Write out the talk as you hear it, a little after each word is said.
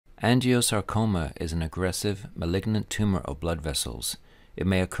Angiosarcoma is an aggressive, malignant tumor of blood vessels. It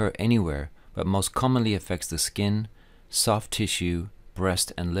may occur anywhere, but most commonly affects the skin, soft tissue,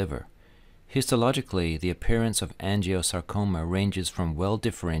 breast, and liver. Histologically, the appearance of angiosarcoma ranges from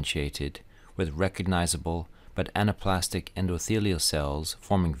well-differentiated, with recognizable but anaplastic endothelial cells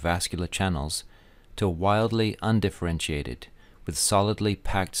forming vascular channels, to wildly undifferentiated, with solidly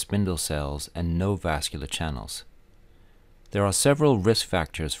packed spindle cells and no vascular channels. There are several risk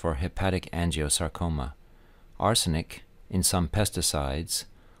factors for hepatic angiosarcoma: arsenic in some pesticides,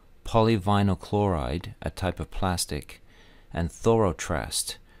 polyvinyl chloride, a type of plastic, and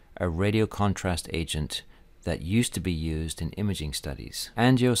thorotrast, a radiocontrast agent that used to be used in imaging studies.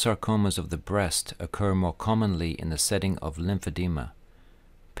 Angiosarcomas of the breast occur more commonly in the setting of lymphedema.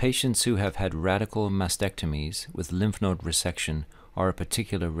 Patients who have had radical mastectomies with lymph node resection are a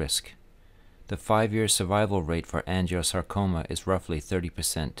particular risk. The 5-year survival rate for angiosarcoma is roughly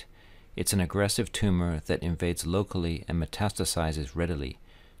 30%. It's an aggressive tumor that invades locally and metastasizes readily.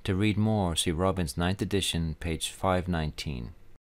 To read more, see Robbins' 9th edition, page 519.